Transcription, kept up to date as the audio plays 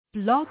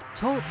Blog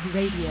Talk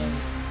Radio.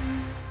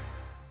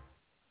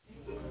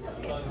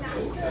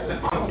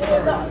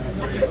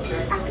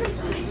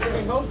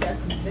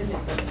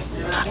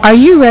 Are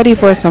you ready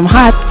for some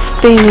hot,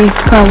 steamy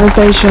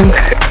conversation?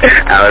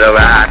 I don't know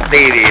about how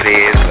steamy it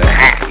is, but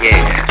hot,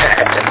 yeah.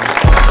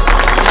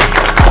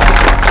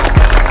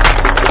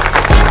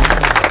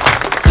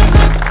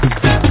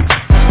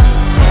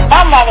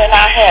 My mother and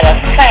I had a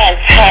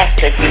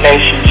fantastic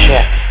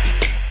relationship.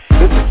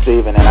 This is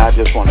Stephen, and I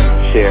just want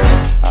to share.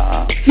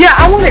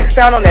 I want to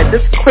expound on that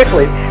just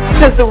quickly,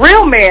 because the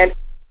real man.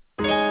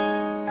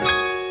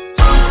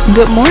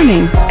 Good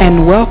morning,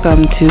 and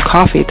welcome to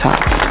Coffee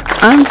Talk.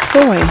 I'm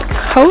Soy,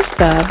 host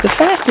of the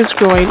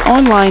fastest-growing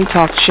online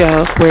talk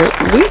show where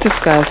we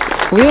discuss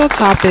real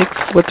topics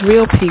with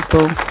real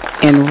people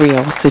in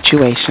real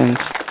situations.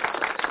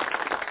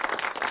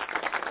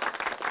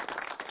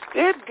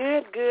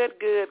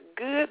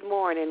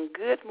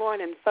 Good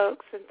morning,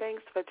 folks, and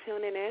thanks for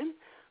tuning in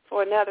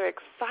for another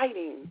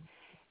exciting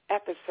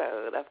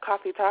episode of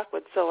Coffee Talk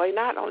with Soy.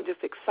 Not only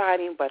just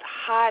exciting, but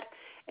hot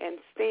and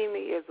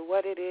steamy is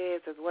what it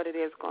is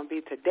going to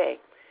be today.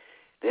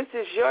 This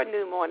is your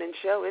new morning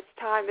show. It's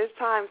time,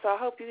 so I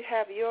hope you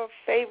have your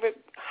favorite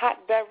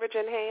hot beverage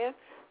in hand.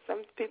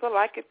 Some people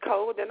like it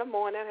cold in the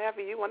morning.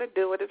 However you want to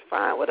do it, it's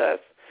fine with us.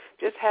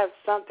 Just have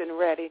something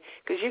ready,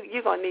 because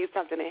you're going to need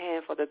something in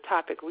hand for the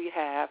topic we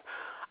have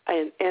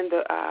in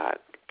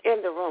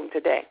the room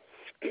today.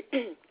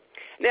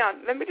 Now,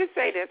 let me just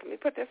say this. Let me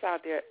put this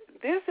out there.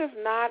 This is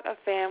not a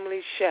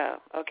family show,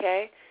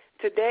 okay?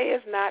 Today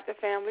is not the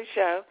family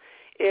show.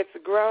 It's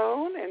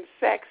grown and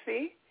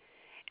sexy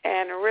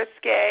and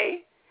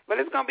risque, but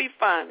it's going to be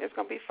fun. It's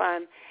going to be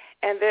fun,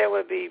 and there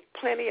will be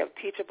plenty of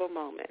teachable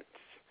moments.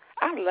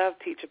 I love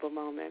teachable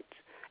moments.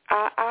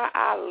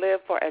 I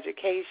live for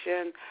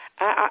education.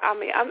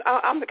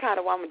 I'm the kind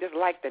of woman just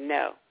like to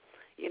know.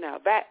 You know,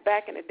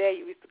 back in the day,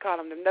 you used to call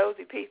them the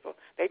nosy people.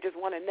 They just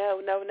want to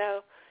know.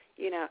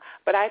 You know,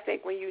 but I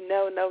think when you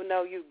know,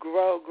 you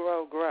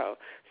grow.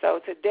 So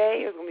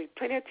today is going to be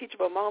plenty of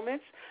teachable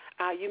moments.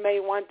 You may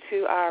want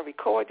to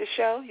record the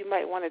show. You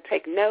might want to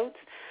take notes,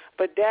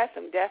 but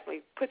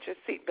definitely put your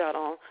seatbelt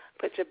on,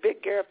 put your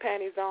big girl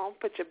panties on,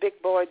 put your big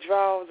boy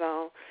drawers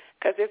on,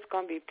 because it's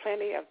going to be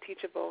plenty of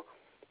teachable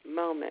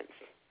moments.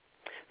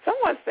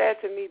 Someone said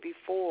to me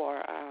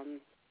before,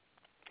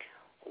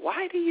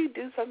 why do you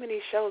do so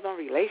many shows on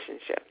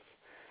relationships?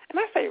 And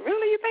I say,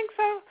 really, you think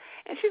so?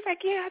 And she's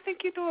like, yeah, I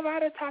think you do a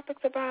lot of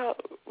topics about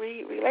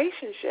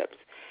relationships.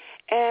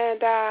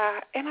 And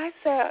I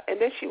said, and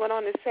then she went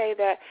on to say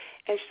that,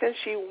 and since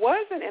she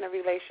wasn't in a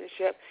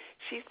relationship,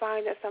 she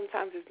finds that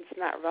sometimes it's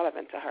not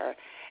relevant to her.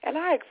 And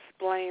I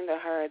explained to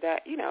her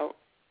that, you know,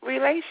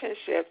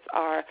 relationships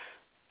are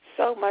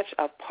so much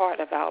a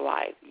part of our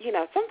life. You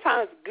know,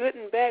 sometimes good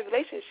and bad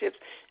relationships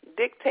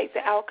dictate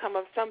the outcome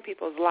of some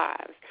people's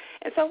lives.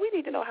 And so we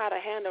need to know how to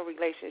handle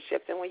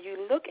relationships. And when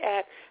you look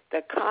at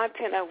the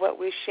content of what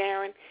we're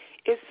sharing,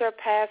 it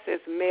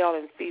surpasses male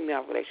and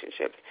female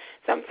relationships.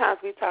 Sometimes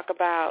we talk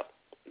about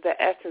the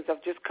essence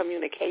of just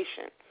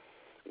communication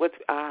with,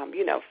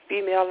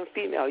 female and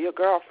female, your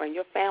girlfriend,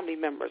 your family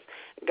members,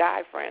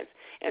 guy friends.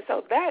 And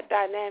so that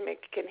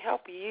dynamic can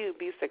help you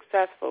be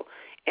successful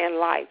in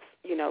life,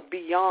 you know,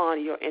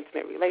 beyond your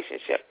intimate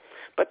relationship.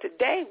 But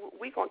today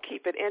we're going to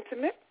keep it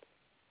intimate.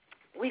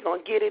 We're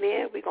going to get it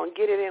in. We're going to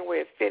get it in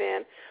where it fit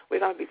in. We're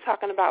going to be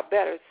talking about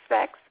better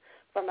sex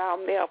from our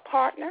male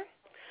partner.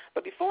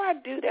 But before I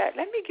do that,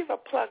 let me give a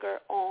plugger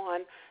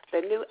on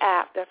the new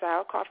app that's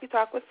out. Coffee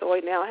Talk with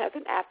Soy now has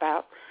an app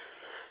out,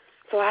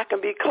 so I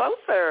can be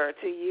closer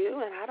to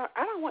you, and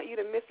I don't want you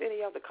to miss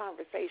any of the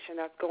conversation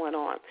that's going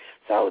on.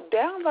 So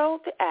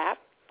download the app.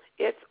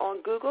 It's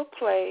on Google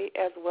Play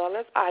as well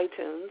as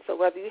iTunes. So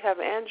whether you have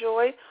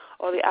Android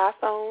or the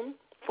iPhone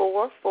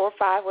 4,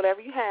 5,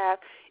 whatever you have,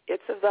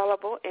 it's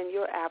available in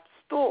your app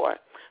store.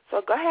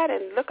 So go ahead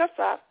and look us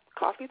up,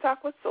 Coffee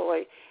Talk with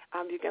Soy.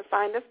 You can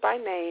find us by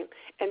name,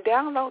 and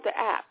download the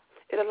app.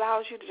 It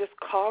allows you to just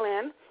call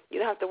in. You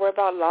don't have to worry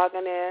about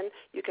logging in.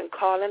 You can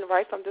call in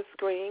right from the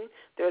screen.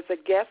 There's a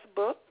guest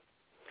book.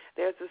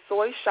 There's a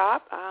soy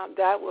shop.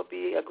 That will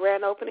be a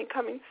grand opening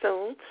coming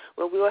soon,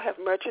 where we will have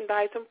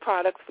merchandise and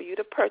products for you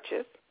to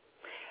purchase.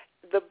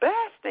 The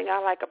best thing I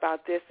like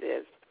about this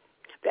is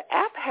the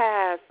app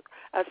has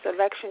a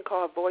selection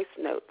called Voice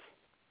Notes.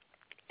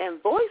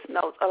 And Voice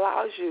Notes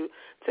allows you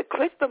to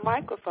click the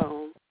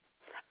microphone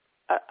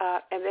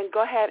and then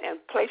go ahead and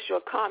place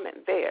your comment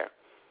there.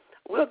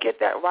 We'll get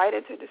that right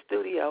into the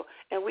studio,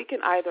 and we can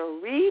either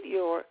read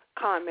your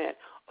comment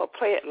or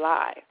play it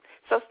live.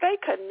 So stay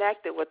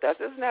connected with us.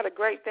 Isn't that a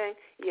great thing?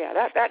 Yeah,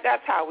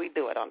 that's how we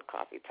do it on the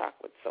Coffee Talk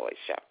with Soy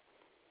show.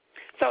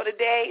 So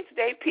today,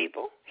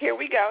 people, here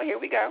we go.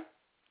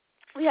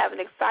 We have an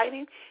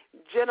exciting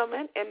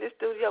gentleman in the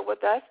studio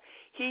with us.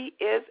 He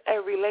is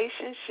a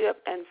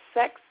relationship and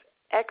sex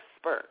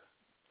expert,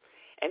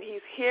 and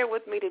he's here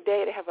with me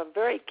today to have a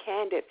very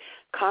candid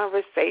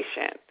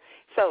conversation.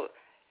 So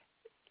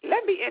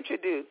let me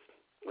introduce,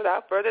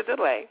 without further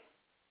delay,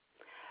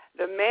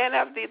 the man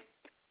of the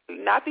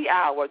not the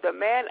hour, the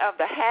man of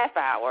the half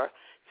hour,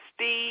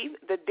 Steve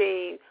the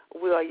Dean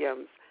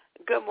Williams.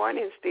 Good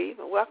morning, Steve,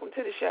 and welcome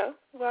to the show.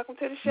 Welcome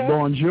to the show.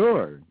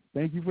 Bonjour.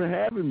 Thank you for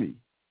having me.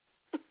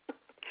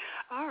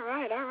 All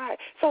right.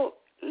 So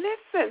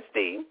listen,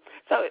 Steve.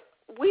 So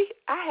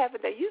I have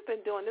it that you've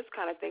been doing this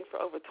kind of thing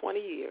for over 20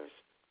 years.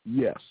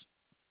 Yes.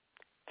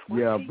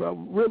 20? Yeah,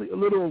 really a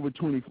little over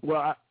 20.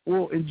 Well,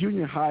 in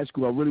junior high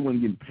school, I really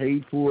wasn't getting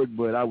paid for it,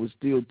 but I was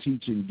still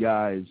teaching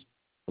guys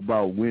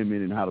about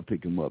women and how to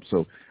pick them up.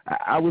 So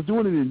I was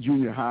doing it in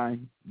junior high,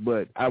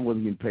 but I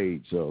wasn't getting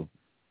paid. So.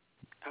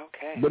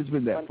 Okay. But it's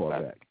been that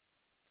far back.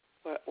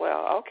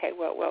 Well, okay.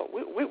 Well,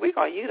 we're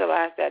going to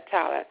utilize that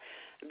talent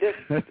this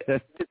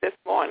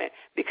morning,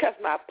 because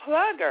my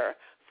plugger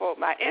for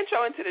my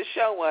intro into the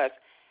show was,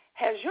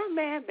 has your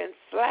man been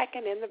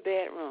slacking in the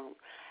bedroom,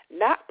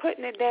 not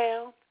putting it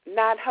down,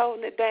 not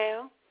holding it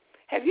down?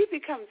 Have you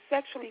become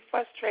sexually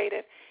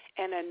frustrated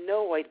and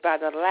annoyed by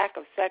the lack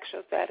of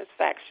sexual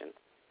satisfaction?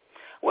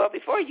 Well,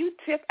 before you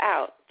tip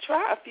out,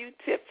 try a few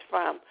tips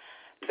from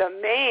the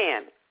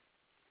man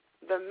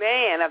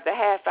of the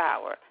half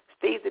hour,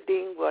 Steve the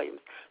Dean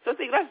Williams. So,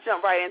 see, let's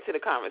jump right into the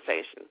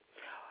conversation.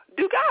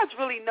 Do guys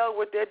really know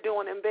what they're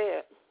doing in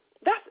bed?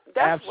 That's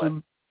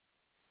absolutely.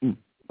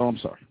 Oh, I'm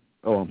sorry.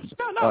 No,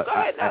 go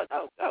ahead.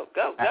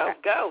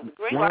 Go. The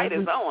green light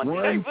is on.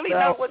 Do they really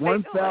know what they're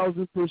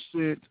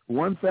doing?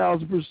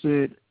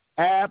 1,000%,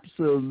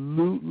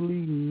 absolutely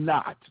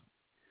not.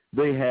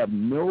 They have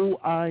no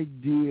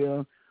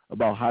idea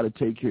about how to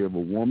take care of a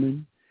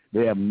woman.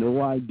 They have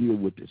no idea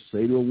what to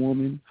say to a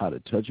woman, how to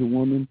touch a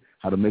woman,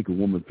 how to make a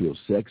woman feel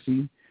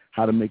sexy,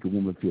 how to make a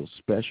woman feel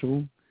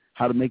special,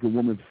 how to make a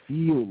woman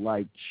feel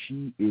like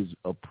she is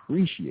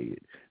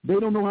appreciated. They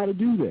don't know how to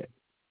do that.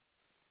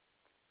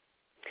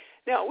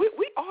 Now, we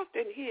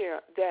often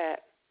hear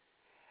that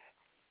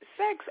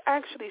sex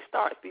actually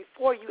starts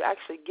before you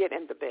actually get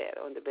in the bed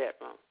or in the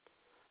bedroom.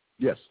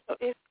 Yes.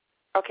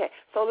 Okay,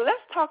 so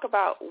let's talk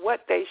about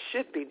what they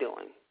should be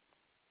doing.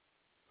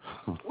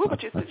 What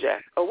would you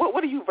suggest, or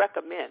what do you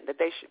recommend that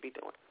they should be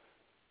doing?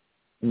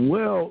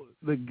 Well,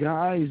 the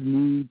guys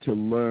need to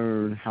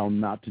learn how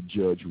not to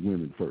judge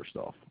women first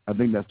off. I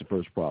think that's the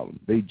first problem.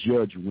 They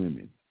judge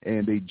women,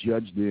 and they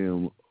judge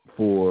them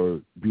for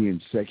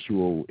being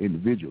sexual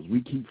individuals.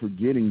 We keep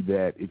forgetting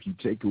that if you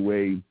take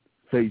away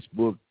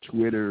Facebook,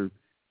 Twitter,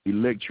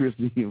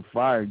 electricity, and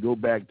fire and go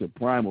back to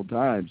primal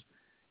times,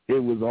 it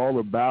was all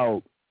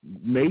about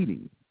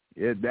mating.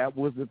 That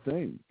was the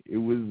thing. It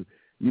was,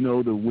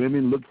 the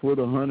women looked for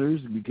the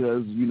hunters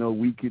because,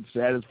 we could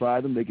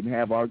satisfy them. They can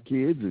have our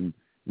kids, and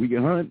we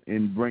can hunt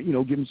and bring,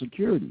 give them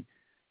security.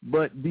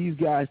 But these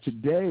guys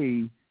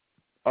today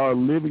are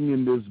living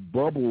in this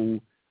bubble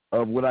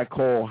of what I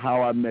call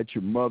How I Met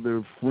Your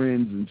Mother,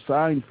 Friends, and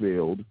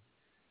Seinfeld,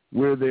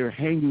 where they're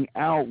hanging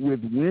out with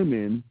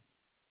women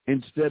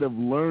instead of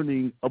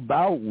learning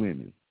about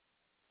women.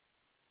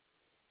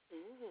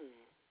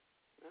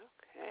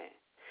 Okay.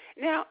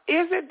 Now,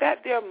 is it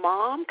that their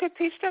mom could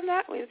teach them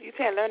that? When you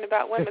say learn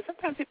about women,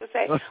 sometimes people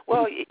say,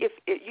 well, if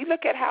you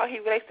look at how he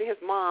relates to his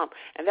mom,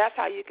 and that's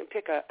how you can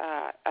pick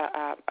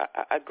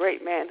a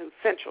great man who's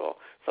sensual.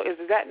 So is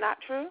that not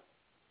true?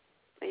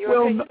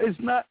 No, it's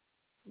not.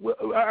 Well,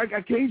 I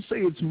can't say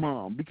it's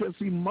mom because,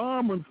 see,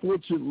 mom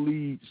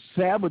unfortunately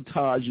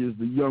sabotages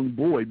the young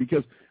boy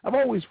because I've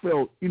always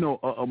felt,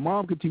 a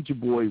mom could teach a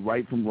boy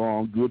right from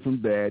wrong, good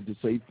from bad, to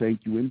say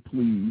thank you and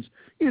please,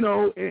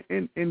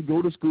 and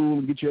go to school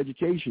and get your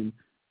education.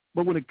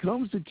 But when it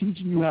comes to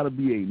teaching you how to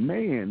be a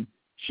man,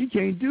 she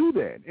can't do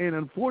that. And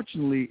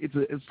unfortunately,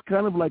 it's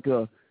kind of like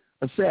a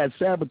sad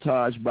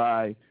sabotage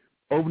by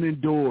opening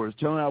doors,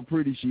 telling how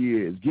pretty she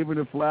is, giving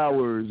her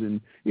flowers, and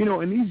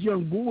these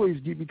young boys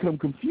become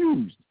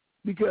confused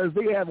because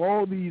they have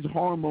all these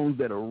hormones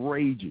that are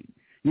raging.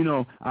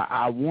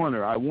 I want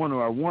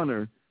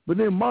her, but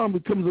then mom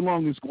comes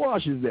along and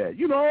squashes that.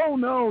 Oh,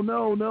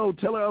 no,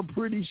 tell her how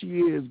pretty she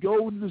is,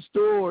 go to the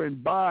store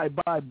and buy.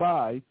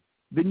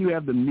 Then you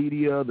have the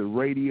media, the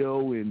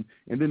radio, and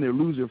then their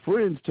loser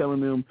friends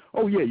telling them,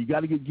 oh, yeah, you got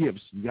to get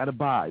gifts, you got to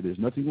buy. There's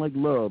nothing like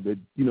love that,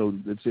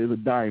 that says a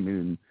diamond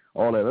and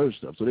all that other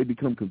stuff. So they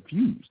become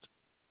confused.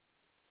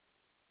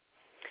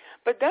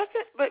 But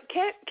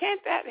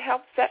can't that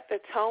help set the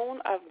tone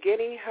of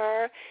getting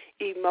her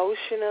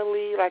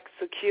emotionally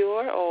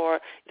secure,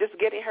 or just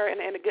getting her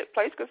in a good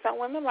place? Because some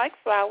women like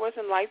flowers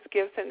and like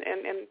gifts and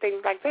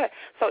things like that.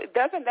 So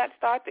doesn't that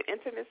start the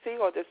intimacy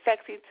or the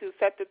sexy to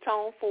set the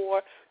tone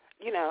for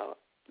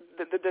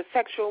the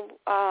sexual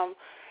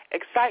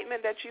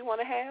excitement that you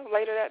want to have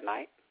later that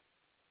night?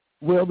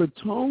 Well, the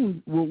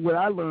tone, what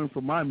I learned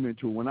from my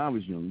mentor when I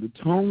was young, the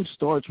tone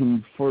starts when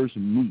you first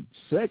meet.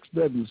 Sex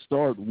doesn't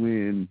start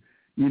when,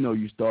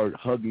 you start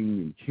hugging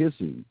and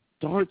kissing. It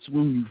starts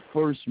when you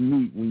first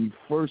meet, when you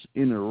first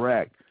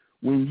interact,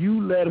 when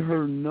you let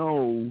her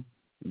know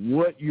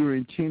what your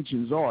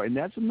intentions are. And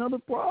that's another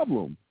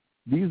problem.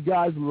 These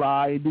guys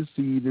lie and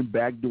deceive and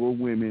backdoor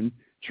women,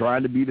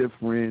 trying to be their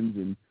friends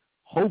and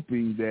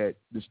hoping that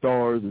the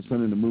stars, the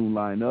sun, and the moon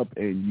line up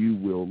and you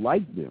will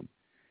like them.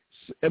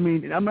 I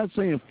mean, I'm not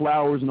saying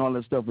flowers and all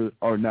that stuff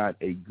are not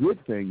a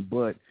good thing,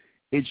 but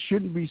it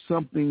shouldn't be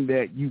something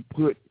that you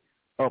put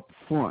up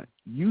front.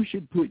 You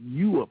should put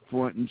you up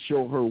front and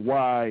show her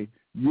why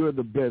you're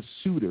the best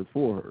suitor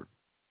for her.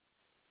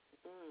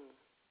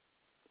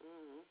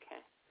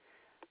 Okay.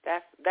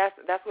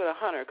 That's where the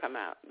hunter come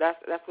out. That's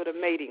where the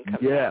mating comes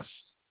out. Yes.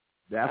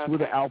 That's where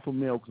the alpha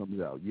male comes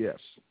out. Yes.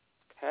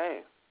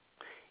 Okay.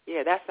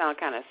 Yeah, that sounds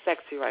kind of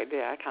sexy right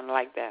there. I kind of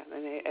like that.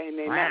 And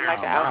they not like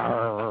the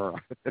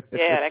alpha.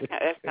 Yeah,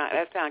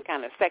 that sounds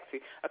kind of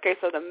sexy. Okay,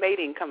 so the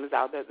mating comes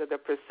out, the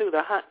pursuit,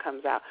 the hunt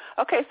comes out.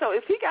 Okay, so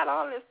if he got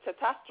all this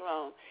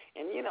testosterone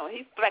and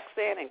he's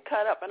flexing and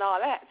cut up and all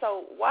that,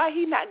 so why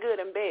he not good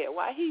in bed?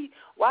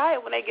 Why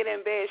when they get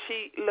in bed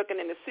she looking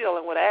in the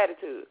ceiling with an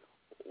attitude?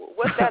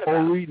 What's that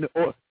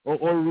about?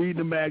 or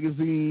reading a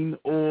magazine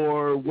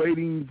or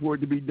waiting for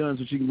it to be done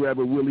so she can grab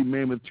a Willie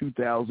Mammoth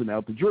 2000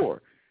 out the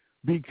drawer.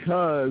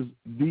 Because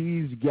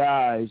these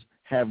guys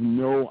have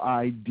no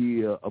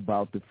idea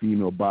about the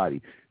female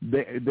body.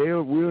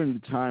 We're in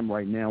the time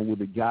right now where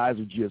the guys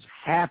are just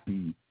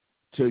happy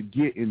to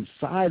get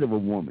inside of a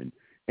woman,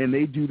 and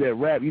they do that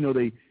rap.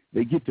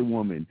 They get the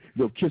woman,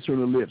 they'll kiss her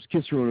on the lips,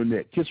 kiss her on her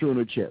neck, kiss her on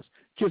her chest,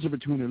 kiss her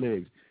between her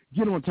legs,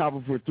 get on top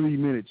of her for 3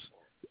 minutes.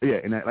 Yeah,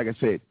 and like I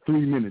said, 3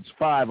 minutes,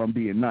 5, I'm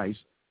being nice.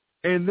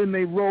 And then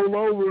they roll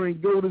over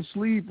and go to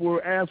sleep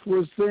or ask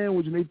for a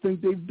sandwich, and they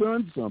think they've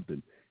done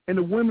something. And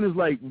the women is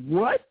like,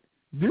 what?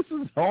 This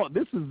is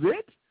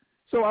it?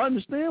 So I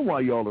understand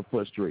why y'all are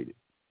frustrated.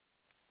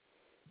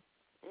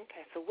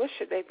 Okay, so what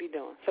should they be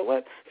doing? So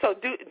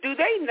do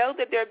they know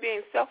that they're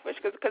being selfish?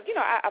 Because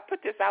I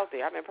put this out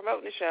there. I've been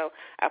promoting the show.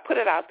 I put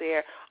it out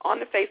there on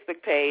the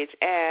Facebook page,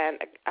 and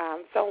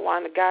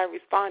the guy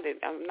responded.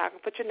 I'm not going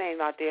to put your name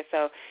out there,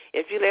 so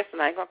if you listen,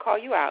 I ain't going to call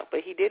you out.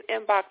 But he did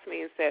inbox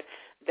me and said,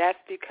 that's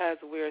because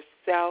we're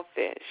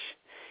selfish.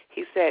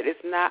 He said,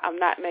 I'm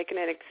not making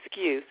an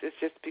excuse. It's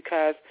just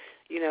because,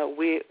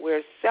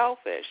 we're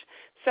selfish.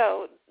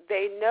 So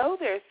they know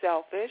they're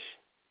selfish,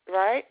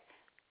 right?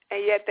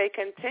 And yet they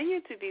continue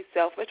to be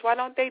selfish. Why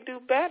don't they do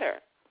better?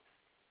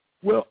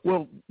 Well,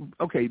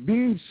 okay,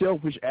 being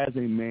selfish as a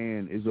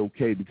man is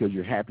okay because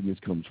your happiness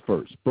comes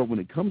first. But when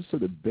it comes to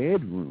the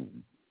bedroom,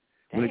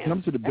 you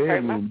have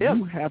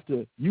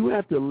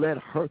to let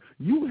her,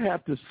 you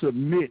have to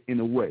submit in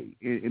a way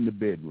in the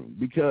bedroom,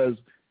 because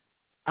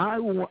I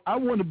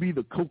want to be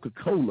the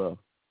Coca-Cola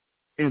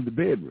in the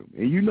bedroom.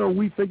 And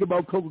we think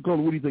about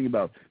Coca-Cola, what do you think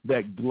about?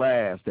 That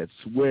glass, that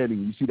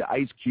sweating, you see the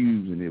ice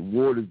cubes and the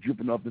water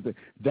dripping off the thing.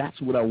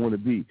 That's what I want to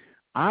be.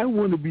 I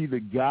want to be the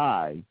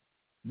guy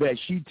that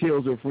she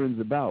tells her friends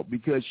about,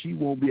 because she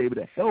won't be able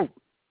to help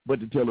but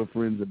to tell her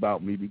friends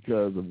about me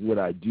because of what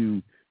I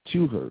do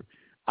to her.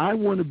 I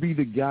want to be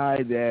the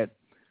guy that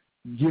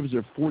gives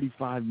her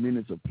 45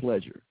 minutes of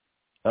pleasure,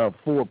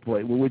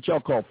 foreplay, which y'all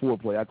call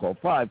foreplay, I call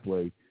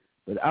 5-play.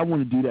 But I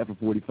want to do that for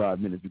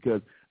 45 minutes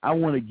because I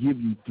want to give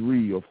you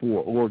 3 or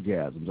 4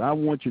 orgasms. I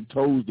want your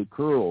toes to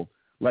curl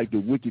like the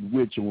Wicked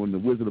Witch on The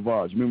Wizard of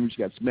Oz. Remember she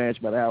got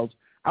smashed by the house?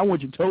 I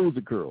want your toes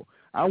to curl.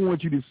 I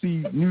want you to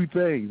see new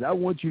things. I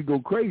want you to go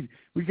crazy.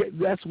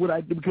 That's what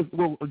I do because,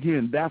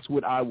 again, that's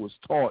what I was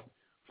taught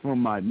from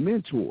my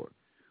mentor,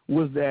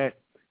 was that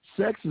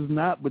sex is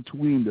not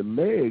between the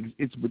legs,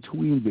 it's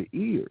between the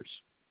ears.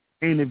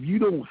 And if you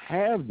don't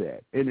have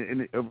that,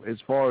 and as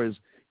far as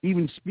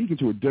even speaking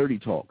to a dirty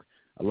talk,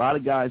 a lot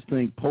of guys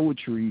think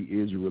poetry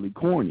is really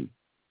corny.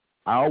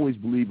 I always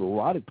believe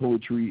erotic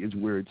poetry is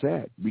where it's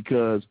at,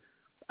 because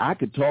I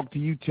could talk to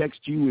you,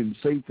 text you, and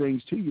say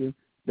things to you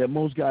that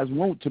most guys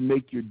won't to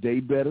make your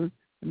day better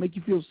and make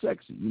you feel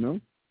sexy, Mm-hmm.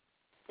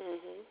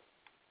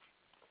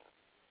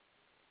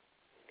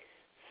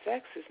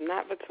 Sex is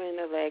not between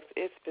the legs,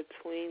 it's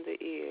between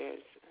the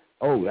ears.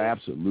 Oh,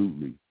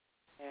 absolutely.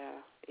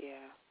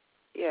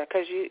 Yeah,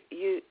 because you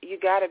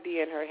got to be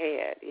in her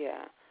head,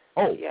 yeah.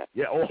 Oh, yeah.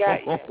 Oh, yeah.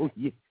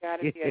 You got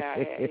to be in our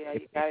head. Yeah,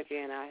 you got to be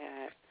in our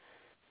head.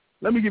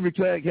 Let me give you,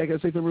 can I say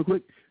something real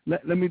quick?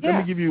 Let me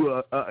give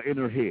you in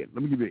her head.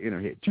 Let me give you an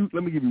inner head.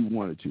 Let me give you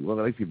 1 or 2. Well,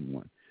 let's give you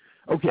 1.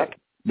 Okay.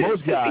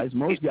 Most guys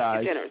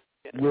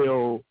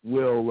will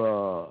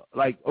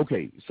like,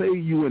 okay, say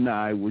you and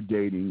I were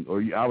dating,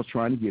 or I was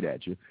trying to get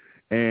at you,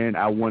 and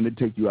I wanted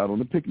to take you out on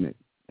a picnic,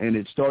 and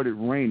it started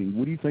raining.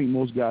 What do you think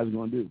most guys are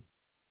going to do?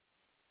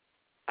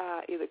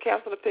 Either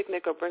cancel the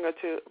picnic or bring her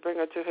to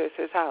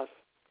his house.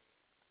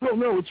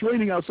 No, it's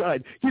raining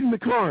outside. Get in the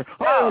car.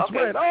 It's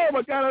wet. Oh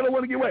my God, I don't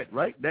want to get wet.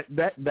 Right?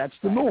 That's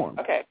the norm.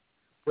 Okay.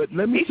 But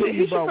let me tell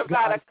you about. He should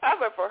provide a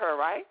cover for her,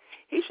 right?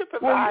 He should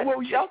provide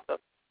shelter.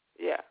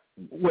 Yeah.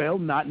 Well,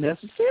 not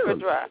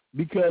necessarily,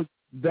 because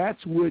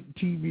that's what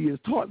TV has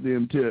taught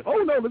them to. Oh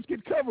no, let's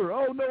get cover.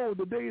 Oh no,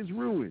 the day is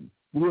ruined.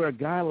 Where a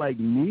guy like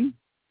me,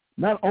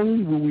 not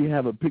only will we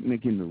have a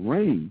picnic in the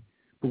rain,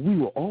 but we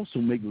will also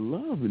make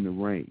love in the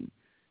rain.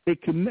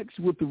 It connects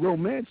with the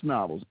romance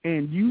novels.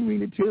 And you mean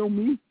to tell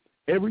me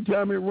every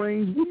time it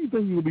rains, what do you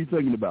think you're going to be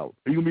thinking about?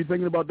 Are you going to be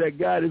thinking about that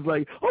guy that's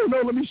like, oh,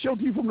 no, let me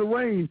shelter you from the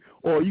rain?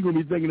 Or are you going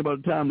to be thinking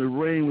about the time the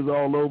rain was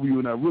all over you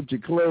and I ripped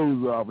your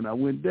clothes off and I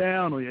went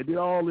down or I did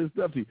all this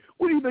stuff to you?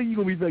 What do you think you're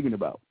going to be thinking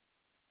about?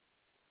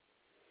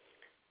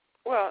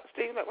 Well,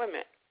 Steve, wait a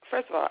minute.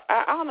 First of all,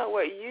 I don't know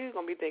what you're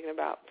going to be thinking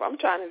about. I'm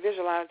trying to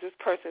visualize this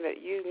person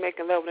that you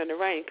making love in the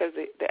rain, because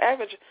the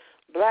average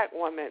black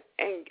woman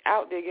ain't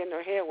out there getting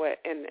her hair wet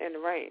in the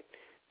rain.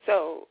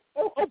 So,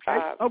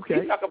 okay.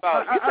 You talk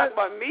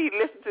about me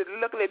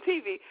looking at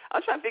TV.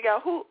 I'm trying to figure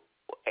out who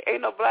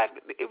ain't no black.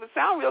 It would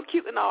sound real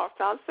cute and all,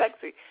 sound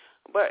sexy,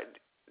 but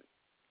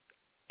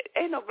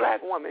ain't no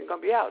black woman gonna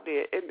be out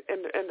there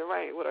in the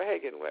rain with her hair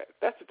getting wet.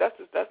 That's a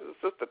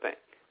sister thing.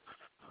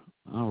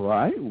 All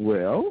right.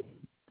 Well,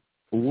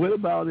 what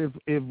about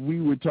if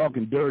we were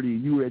talking dirty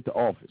and you were at the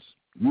office?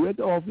 You were at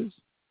the office,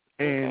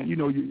 and, you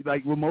know, you,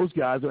 like well, most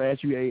guys will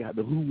ask you, hey,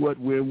 the who, what,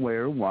 when,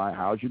 where, and why,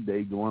 how's your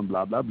day going,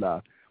 blah, blah,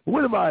 blah. But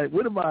what if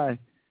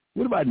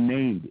I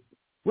named it?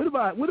 What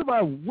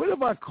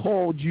if I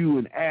called you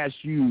and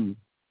asked you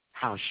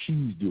how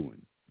she's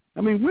doing?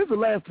 I mean, when's the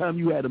last time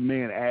you had a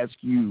man ask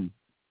you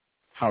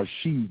how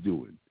she's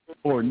doing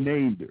or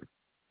named her?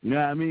 You know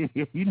what I mean?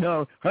 You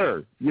know,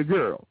 her, your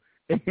girl.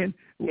 And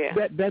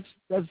that's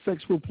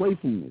sexual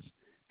playfulness.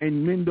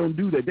 And men don't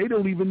do that. They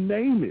don't even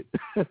name it.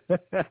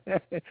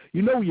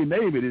 You know, you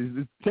name it,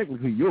 it's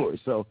technically yours,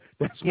 so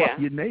that's why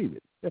you name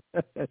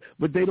it.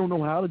 But they don't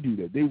know how to do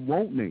that. They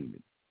won't name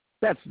it.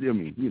 That's, I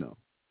mean, you know.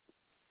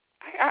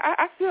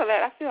 I feel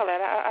that.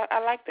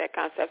 I like that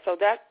concept. So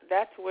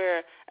that's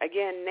where,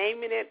 again,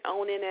 naming it,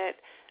 owning it,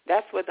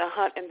 that's where the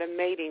hunt and the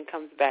mating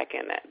comes back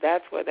in.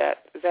 That's where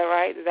is that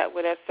right? Is that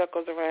where that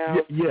circles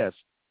around? Yes.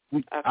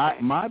 Okay.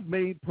 My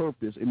main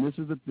purpose, and this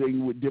is the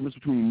thing with difference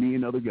between me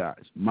and other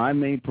guys, my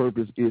main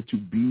purpose is to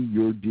be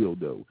your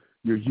dildo,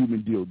 your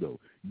human dildo.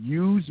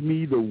 Use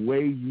me the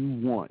way you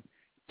want.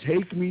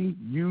 Take me,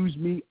 use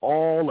me,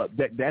 all up.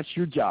 That's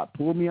your job.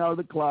 Pull me out of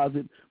the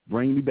closet,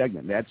 bring me back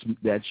in.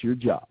 That's your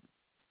job.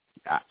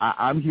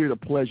 I'm here to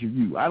pleasure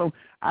you. I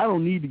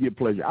don't need to get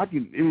pleasure.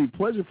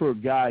 Pleasure for a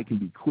guy can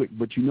be quick,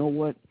 but you know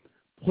what?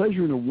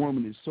 Pleasuring a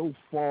woman is so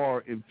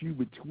far and few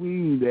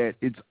between that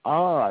it's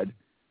odd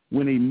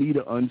when they meet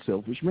an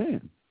unselfish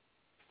man.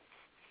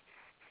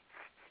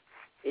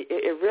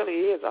 It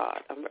really is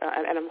odd,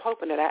 and I'm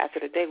hoping that after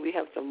the day we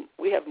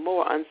have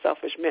more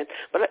unselfish men.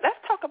 But let's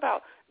talk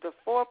about the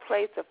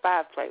foreplay to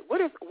five play.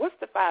 What's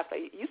the five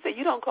play? You say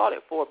you don't call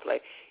it foreplay.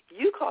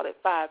 You call it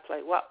five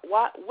play.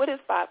 What is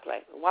five play?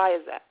 Why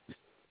is that?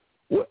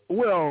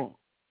 Well,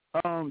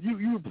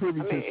 you were privy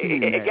to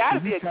seeing that. It got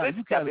to be a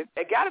good step.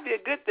 It got to be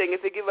a good thing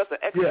if they give us an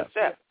extra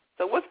step.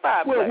 So what's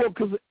five play?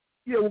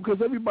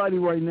 Because everybody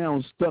right now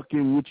is stuck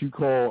in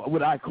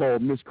what I call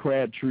Miss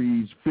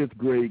Crabtree's 5th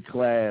grade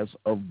class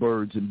of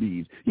birds and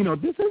bees. You know,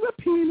 this is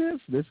a penis,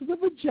 this is a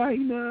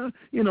vagina.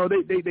 You know,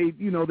 they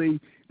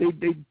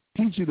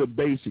teach you the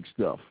basic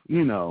stuff.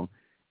 You know,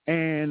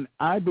 and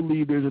I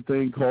believe there's a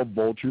thing called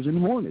vultures and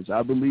hornets.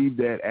 I believe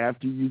that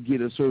after you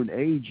get a certain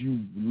age, you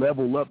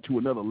level up to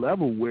another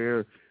level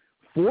where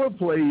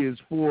foreplay is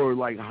for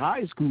like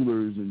high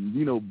schoolers and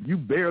you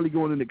barely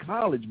going into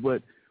college,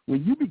 but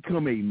when you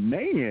become a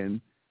man,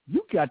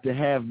 you got to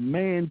have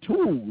man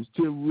tools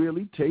to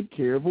really take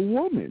care of a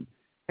woman.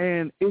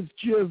 And it's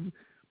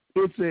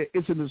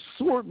an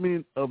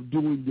assortment of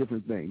doing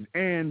different things.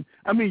 And,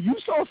 I mean, you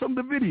saw some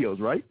of the videos,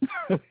 right?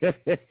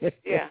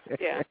 Yeah.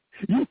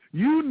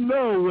 You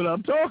know what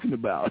I'm talking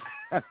about.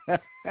 I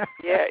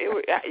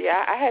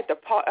had to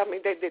pause. I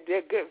mean, they're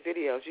good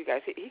videos, you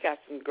guys. He got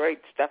some great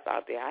stuff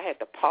out there. I had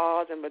to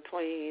pause in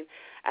between.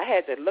 I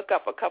had to look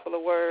up a couple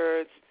of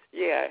words.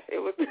 Yeah, it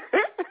was.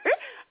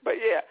 But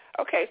yeah,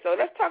 okay. So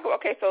let's talk about.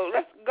 Okay, so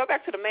let's go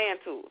back to the man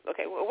tools.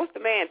 Okay, well, what's the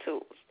man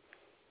tools?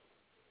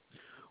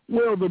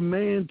 Well, the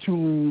man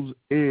tools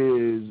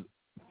is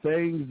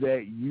things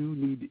that you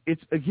need.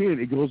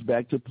 It goes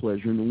back to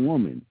pleasuring a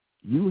woman.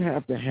 You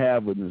have to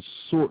have an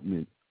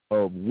assortment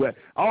of I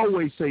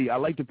always say I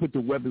like to put the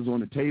weapons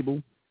on the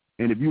table,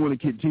 and if you want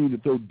to continue to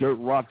throw dirt,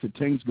 rocks, and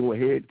tanks, go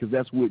ahead, because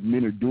that's what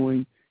men are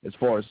doing as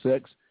far as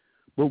sex.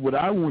 But what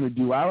I want to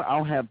do,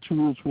 I'll have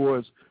tools for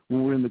us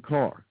when we're in the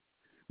car,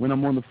 when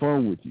I'm on the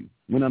phone with you,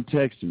 when I'm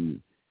texting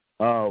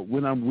you,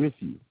 when I'm with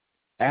you,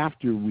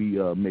 after we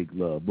make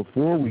love,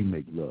 before we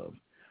make love,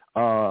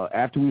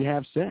 after we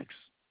have sex,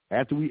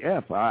 after we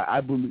F. I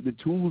believe the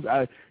tools,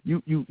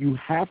 you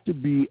have to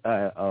be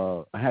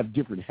have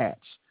different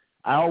hats.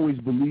 I always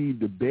believe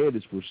the bed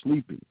is for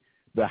sleeping.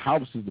 The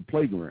house is the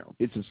playground.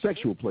 It's a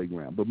sexual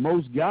playground. But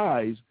most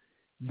guys,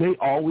 they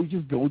always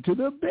just go to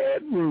the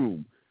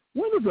bedroom.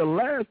 When was the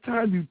last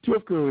time you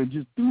took her and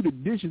just threw the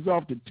dishes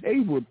off the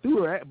table and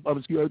threw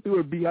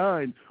her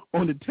behind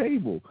on the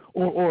table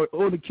or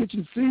the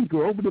kitchen sink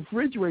or over the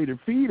refrigerator,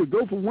 feed her,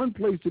 go from one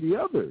place to the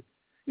other?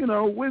 You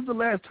know, when's the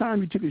last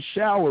time you took a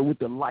shower with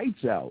the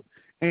lights out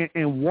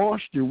and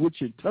washed her with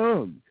your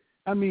tongue?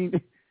 I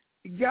mean,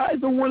 guys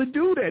don't want to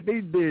do that.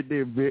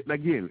 They're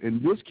again,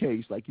 in this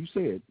case, like you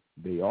said,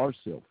 they are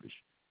selfish.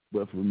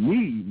 But for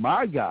me,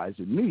 my guys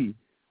and me,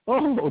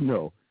 oh,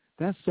 no,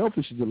 that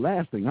selfish is the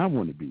last thing I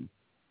want to be.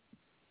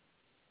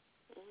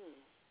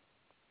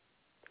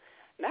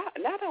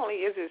 Not only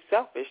is it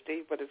selfish,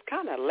 Steve, but it's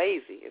kind of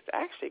lazy. It's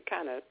actually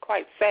kind of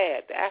quite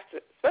sad,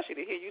 especially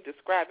to hear you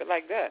describe it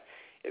like that.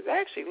 It's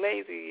actually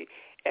lazy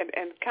and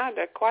kind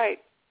of quite.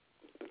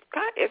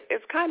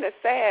 It's kind of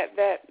sad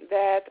that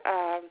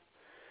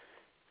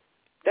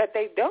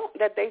they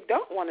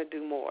don't want to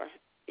do more.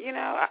 You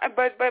know,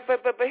 but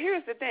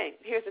here's the thing.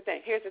 Here's the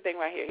thing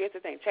right here. Here's the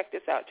thing. Check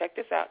this out.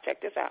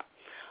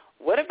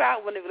 What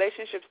about when the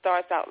relationship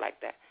starts out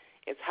like that?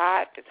 It's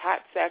hot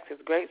sex,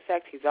 it's great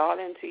sex, he's all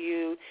into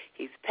you,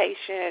 he's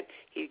patient,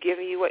 he's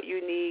giving you what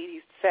you need,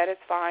 he's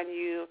satisfying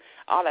you,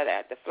 all of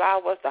that. The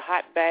flowers, the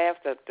hot baths,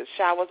 the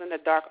showers in the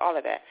dark, all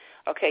of that.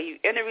 Okay, you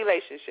in a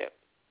relationship.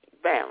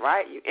 Bam,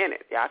 right? You in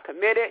it. Y'all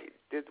committed.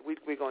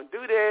 We're going to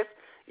do this.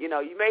 You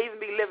know, you may even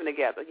be living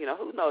together. You know,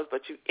 who knows,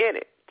 but you in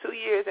it. 2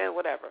 years in,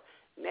 whatever.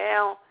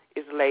 Now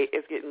it's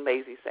getting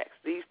lazy sex.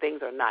 These things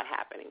are not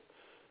happening.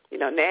 You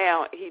know,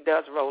 now he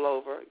does roll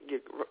over,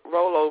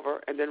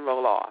 and then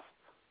roll off.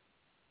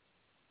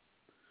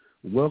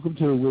 Welcome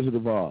to the Wizard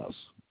of Oz,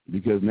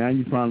 because now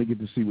you finally get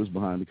to see what's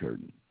behind the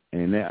curtain.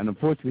 And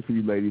unfortunately for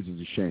you ladies,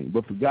 it's a shame.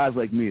 But for guys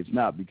like me, it's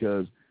not,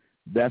 because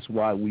that's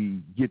why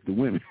we get the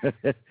women.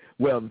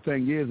 Well, the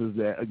thing is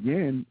that,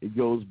 again, it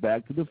goes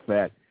back to the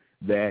fact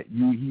that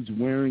he's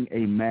wearing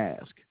a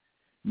mask.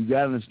 You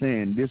got to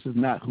understand, this is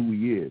not who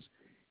he is.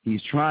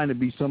 He's trying to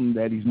be something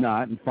that he's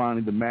not, and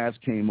finally the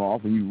mask came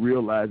off, and you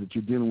realize that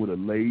you're dealing with a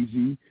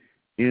lazy,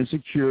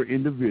 insecure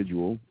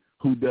individual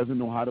who doesn't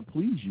know how to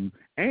please you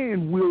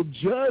and will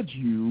judge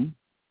you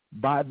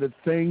by the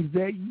things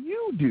that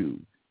you do.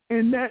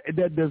 And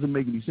that doesn't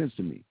make any sense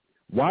to me.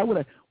 Why would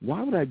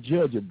I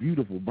judge a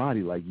beautiful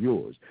body like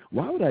yours?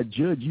 Why would I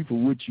judge you for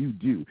what you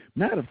do?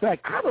 Matter of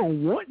fact, I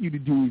don't want you to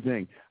do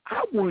anything.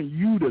 I want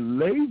you to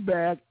lay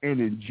back and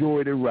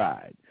enjoy the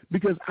ride,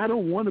 because I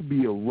don't want to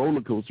be a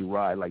roller coaster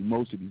ride like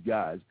most of these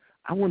guys.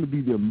 I want to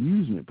be the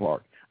amusement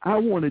park. I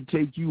want to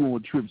take you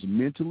on trips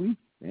mentally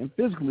and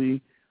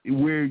physically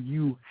where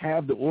you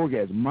have the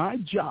orgasm. My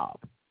job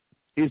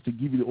is to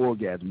give you the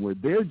orgasm, where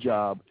their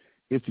job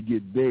is to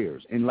get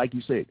theirs. And like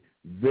you said,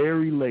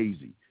 very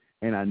lazy.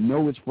 And I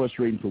know it's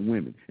frustrating for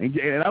women. And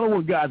I don't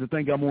want guys to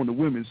think I'm on the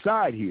women's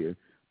side here,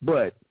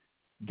 but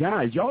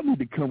guys, y'all need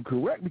to come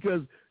correct,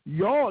 because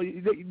you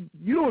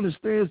don't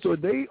understand. So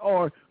they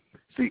are,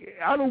 see,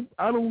 I don't,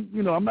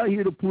 I'm not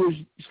here to push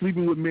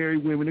sleeping with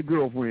married women and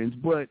girlfriends,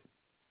 but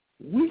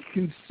we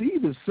can see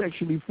the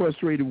sexually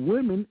frustrated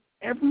women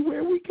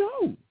everywhere we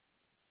go.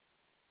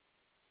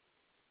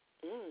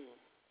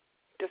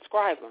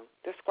 Describe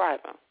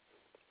them.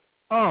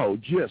 Oh,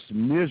 just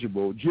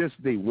miserable. Just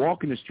they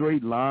walk in a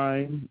straight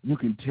line. You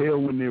can tell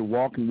when they're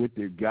walking with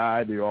their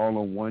guy, they're all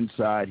on one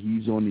side,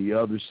 he's on the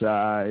other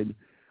side.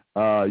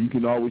 You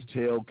can always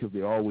tell because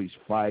they're always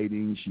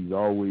fighting.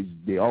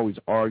 They're always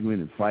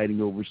arguing and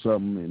fighting over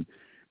something.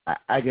 And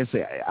like I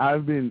say,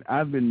 I've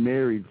been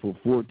married for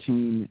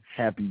 14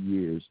 happy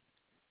years,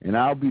 and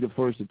I'll be the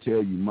first to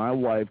tell you, my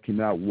wife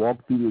cannot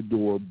walk through the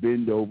door,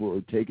 bend over,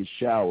 or take a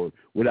shower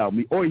without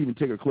me, or even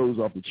take her clothes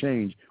off to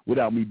change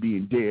without me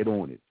being dead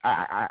on it.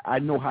 I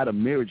know how to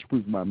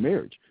marriage-proof my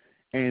marriage.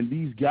 And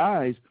these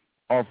guys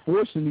are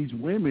forcing these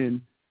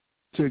women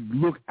to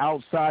look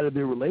outside of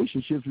their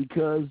relationships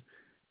because,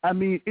 I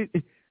mean,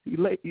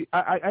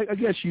 I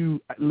guess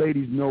you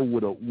ladies know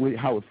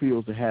how it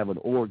feels to have an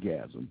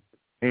orgasm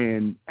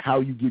and how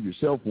you give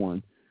yourself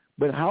one.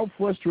 But how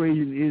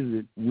frustrating is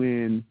it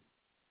when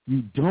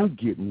you don't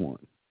get one,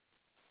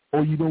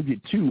 or you don't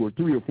get two or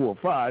three or four or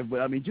five, but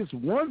I mean just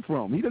one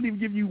from him. He doesn't even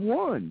give you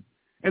one.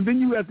 And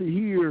then you have to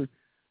hear,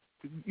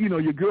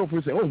 your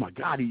girlfriend say, oh, my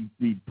God,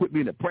 he put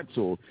me in a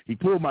pretzel. He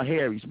pulled my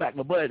hair. He smacked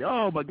my butt.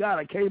 Oh, my God,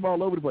 I came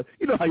all over the place.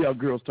 You know how y'all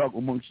girls talk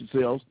amongst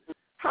yourselves.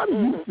 How do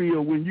you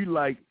feel when you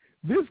like,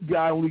 this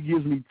guy only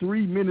gives me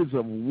 3 minutes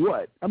of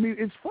what? I mean,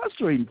 it's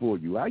frustrating for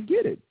you. I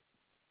get it.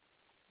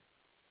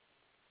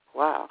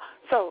 Wow.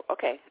 So,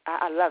 okay,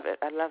 I love it.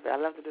 I love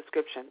the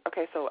description.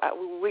 Okay, so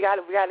we got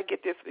to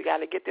get this. We got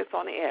to get this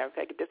on the air.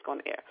 Okay, get this on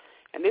the air.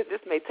 And this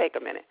may take a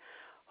minute.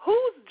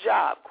 Whose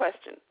job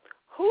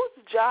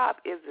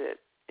is it,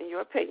 in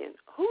your opinion?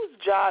 Whose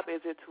job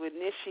is it to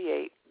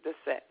initiate the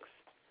sex?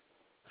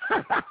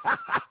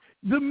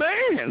 The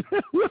man.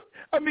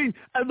 I mean,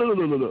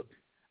 look.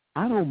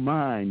 I don't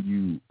mind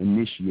you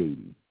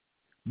initiating,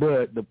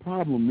 but the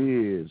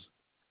problem is,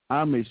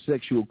 I'm a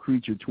sexual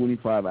creature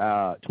 25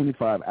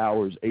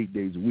 hours, 8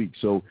 days a week.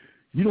 So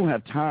you don't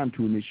have time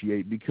to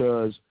initiate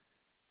because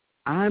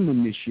I'm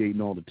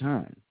initiating all the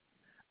time.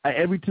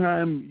 Every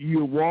time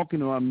you're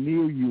walking or I'm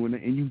near you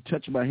and you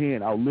touch my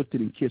hand, I'll lift it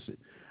and kiss it.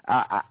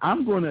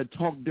 I'm going to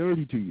talk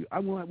dirty to you.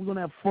 We're going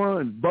to have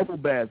fun, bubble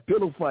baths,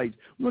 pillow fights.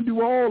 We're going to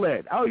do all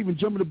that. I'll even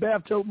jump in the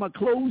bathtub with my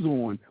clothes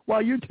on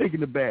while you're taking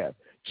the bath,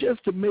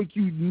 just to make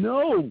you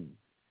know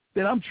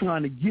that I'm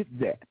trying to get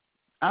that.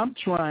 I'm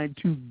trying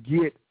to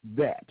get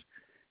that.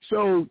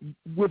 So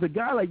with a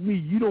guy like me,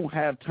 you don't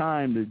have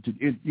time to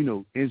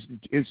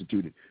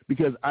institute it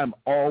because I'm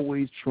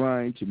always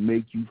trying to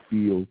make you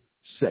feel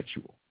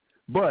sexual.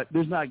 But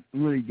there's not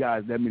really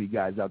that many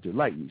guys out there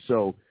like me.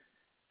 So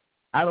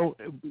I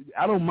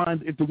don't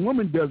mind if the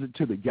woman does it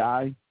to the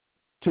guy,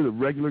 to the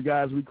regular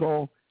guys we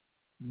call.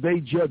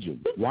 They judge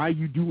him. Why are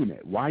you doing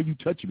that? Why are you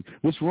touching me?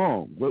 What's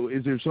wrong? Well,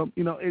 is there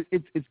something?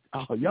 It's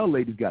y'all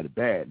ladies got it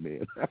bad,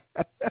 man.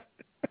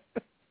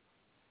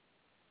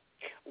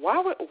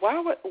 Why would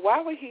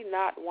he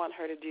not want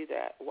her to do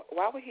that?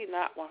 Why would he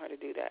not want her to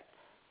do that?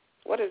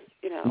 Why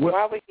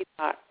would he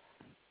not?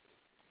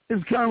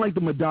 It's kind of like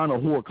the Madonna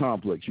whore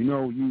complex,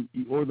 you're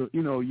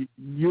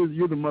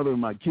the mother of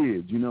my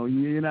kids,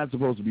 you're not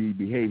supposed to be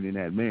behaving in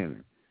that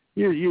manner.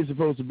 You're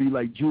supposed to be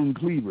like June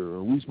Cleaver,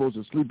 or we're supposed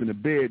to sleep in a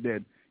bed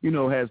that,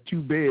 has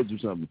 2 beds or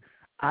something.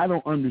 I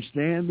don't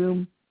understand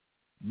them,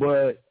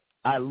 but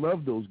I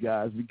love those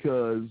guys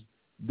because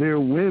their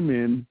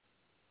women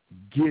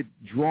get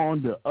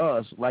drawn to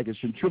us like a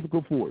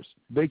centrifugal force.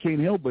 They can't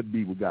help but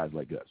be with guys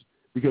like us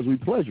because we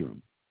pleasure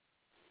them.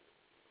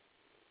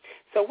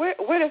 So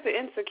where does the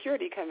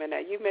insecurity come in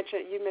at? You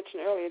mentioned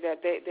earlier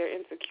that they're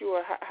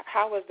insecure.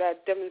 How was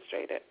that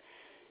demonstrated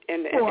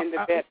in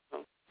the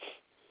bedroom?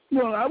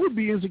 Well, I would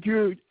be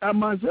insecure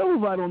myself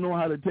if I don't know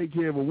how to take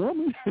care of a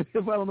woman,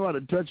 if I don't know how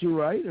to touch her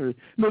right. Or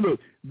look,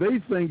 they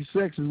think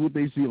sex is what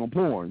they see on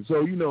porn.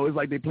 So, it's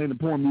like they playing the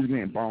porn music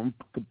and boom,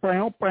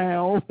 pow,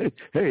 pow.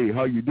 Hey,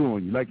 how you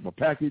doing? You like my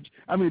package?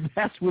 I mean,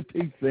 that's what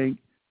they think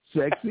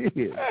sex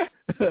is.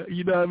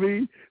 You know what I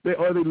mean? They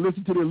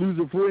listen to their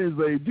loser friends.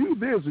 They do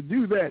this or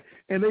do that,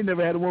 and they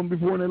never had a woman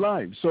before in their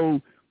life.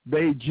 So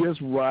they just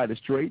ride a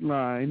straight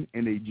line,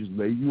 and they just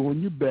lay you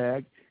on your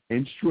back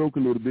and stroke a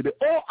little bit.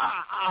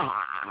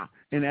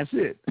 And that's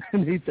it.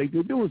 And they think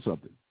they're doing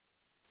something.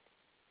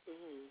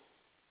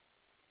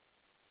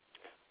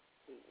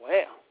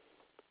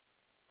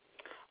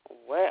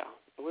 Well,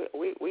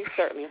 we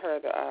certainly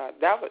heard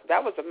that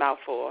was a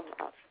mouthful.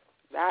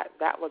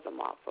 That was a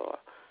mouthful.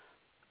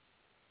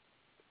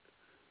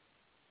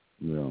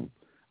 Well,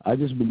 I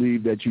just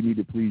believe that you need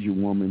to please your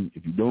woman.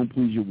 If you don't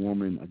please your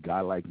woman, a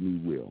guy like me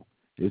will.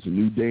 It's a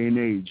new day and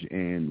age,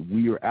 and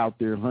we are out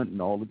there hunting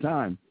all the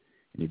time.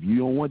 And if you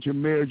don't want your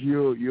marriage,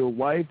 your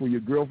wife or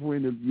your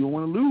girlfriend, if you don't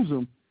want to lose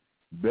them,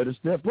 you better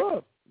step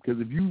up.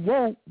 Because if you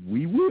won't,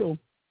 we will.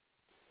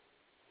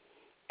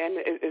 And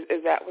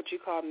is that what you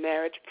call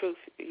marriage-proof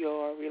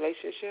your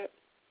relationship?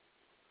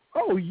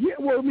 Oh, yeah.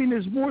 Well, I mean,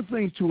 there's more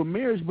things to a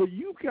marriage, but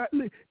you got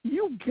to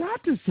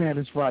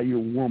satisfy your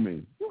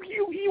woman.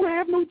 You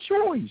have no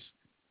choice.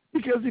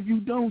 Because if you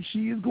don't,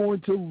 she is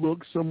going to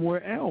look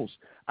somewhere else.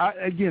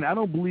 I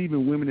don't believe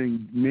in women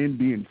and men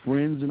being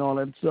friends and all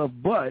that stuff,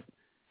 but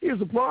here's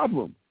the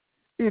problem.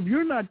 If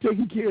you're not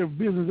taking care of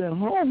business at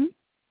home,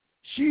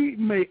 she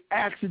may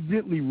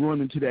accidentally run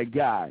into that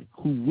guy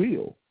who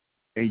will.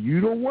 And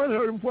you don't want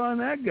her to find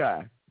that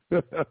guy.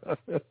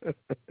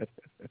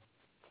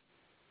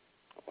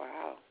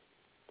 Wow.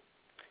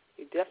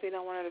 You definitely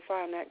don't want her to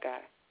find that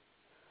guy.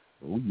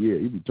 Oh, yeah.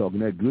 You be talking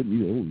that good.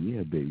 And oh,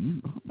 yeah,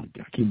 baby. Oh, my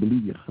God. I can't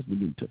believe your husband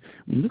didn't touch. I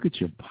mean, look at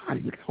your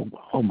body. Look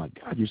oh, my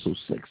God. You're so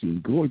sexy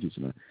and gorgeous.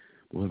 And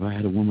boy, if I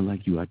had a woman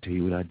like you, I'd tell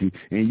you what I'd do.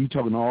 And you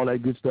talking all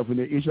that good stuff in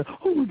there. And she's like,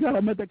 oh, my God, I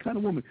met that kind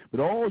of woman.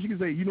 But all she can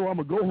say, I'm going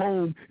to go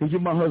home and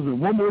give my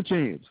husband one more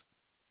chance.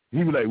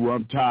 He was like, well,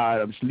 I'm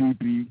tired. I'm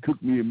sleepy.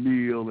 Cook me a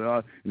meal.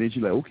 And then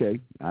she's like, okay,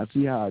 I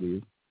see how it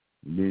is.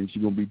 And then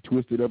she's going to be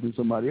twisted up in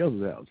somebody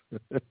else's house.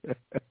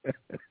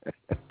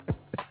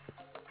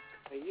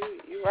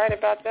 You're right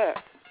about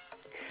that.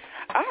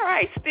 All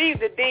right, Steve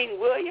the Dean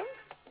Williams.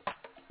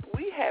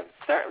 We have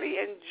certainly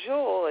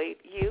enjoyed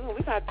you. We're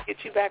going to have to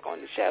get you back on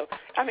the show.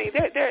 I mean,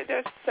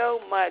 there's so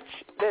much.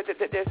 There's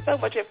so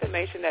much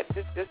information that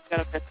this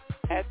gentleman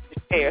has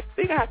to share. So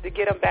we're going to have to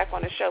get him back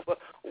on the show. But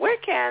where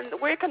can the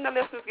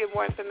listeners get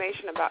more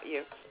information about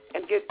you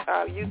and get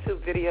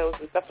YouTube videos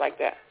and stuff like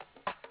that?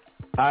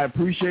 I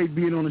appreciate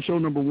being on the show,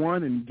 number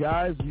one. And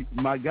guys, you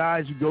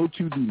go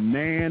to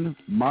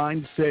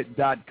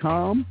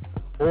themanmindset.com,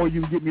 or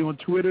you can get me on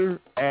Twitter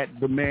at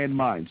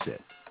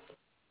themanmindset.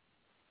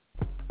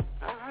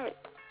 All right.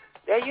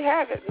 There you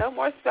have it. No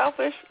more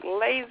selfish,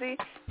 lazy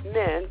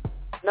men.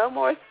 No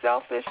more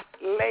selfish,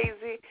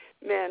 lazy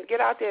men. Get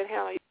out there and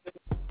handle your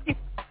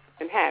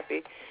and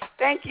happy.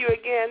 Thank you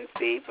again,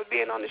 Steve, for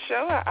being on the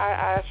show.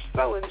 I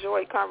so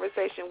enjoyed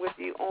conversation with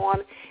you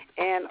on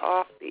and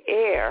off the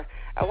air.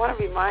 I want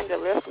to remind the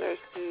listeners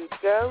to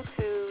go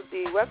to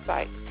the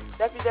website,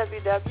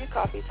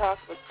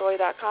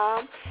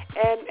 www.coffeetalkswithsoy.com,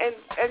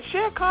 and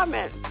share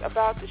comments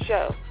about the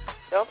show.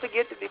 Don't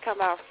forget to become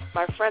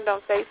my friend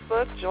on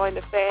Facebook. Join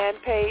the fan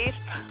page.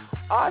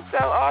 Also,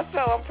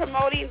 I'm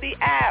promoting the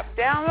app.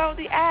 Download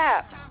the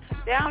app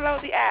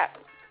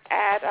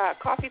at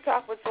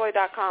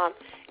coffeetalkwithsoy.com.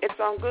 It's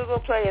on Google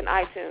Play and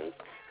iTunes.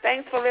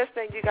 Thanks for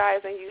listening, you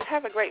guys, and you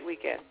have a great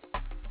weekend.